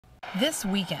This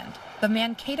weekend, the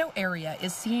Mankato area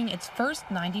is seeing its first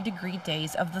 90-degree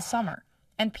days of the summer,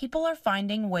 and people are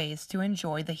finding ways to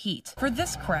enjoy the heat. For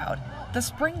this crowd, the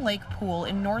Spring Lake Pool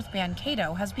in North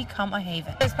Mankato has become a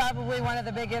haven. It's probably one of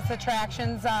the biggest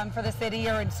attractions for the city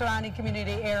or in surrounding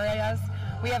community areas.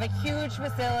 We have a huge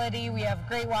facility, we have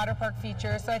great water park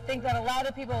features, so I think that a lot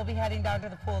of people will be heading down to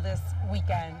the pool this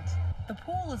weekend. The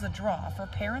pool is a draw for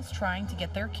parents trying to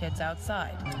get their kids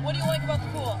outside. What do you like about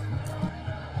the pool?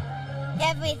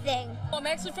 Everything. I'm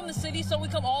actually from the city, so we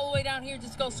come all the way down here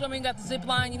just to go swimming. Got the zip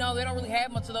line, you know, they don't really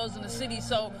have much of those in the city,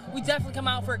 so we definitely come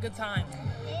out for a good time.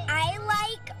 I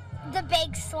like the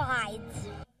big slides.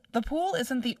 The pool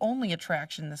isn't the only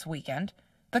attraction this weekend.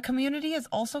 The community is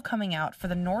also coming out for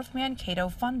the North Mankato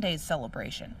Fun Days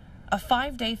celebration, a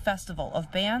 5-day festival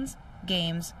of bands,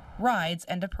 games, rides,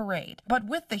 and a parade. But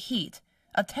with the heat,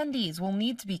 attendees will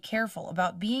need to be careful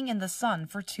about being in the sun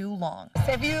for too long.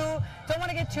 If you don't want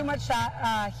to get too much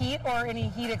heat or any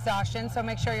heat exhaustion, so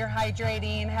make sure you're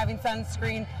hydrating, having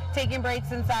sunscreen, taking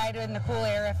breaks inside in the cool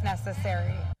air if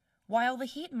necessary. While the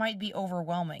heat might be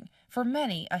overwhelming, for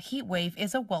many, a heat wave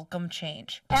is a welcome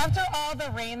change. After all the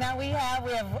rain that we have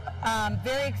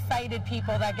very excited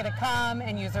people that get to come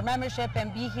and use their membership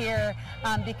and be here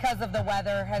because of the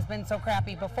weather has been so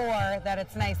crappy before that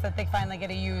it's nice that they finally get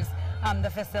to use the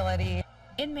facility.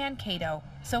 In Mankato,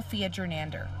 Sophia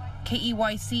Jernander,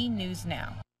 KEYC News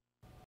Now.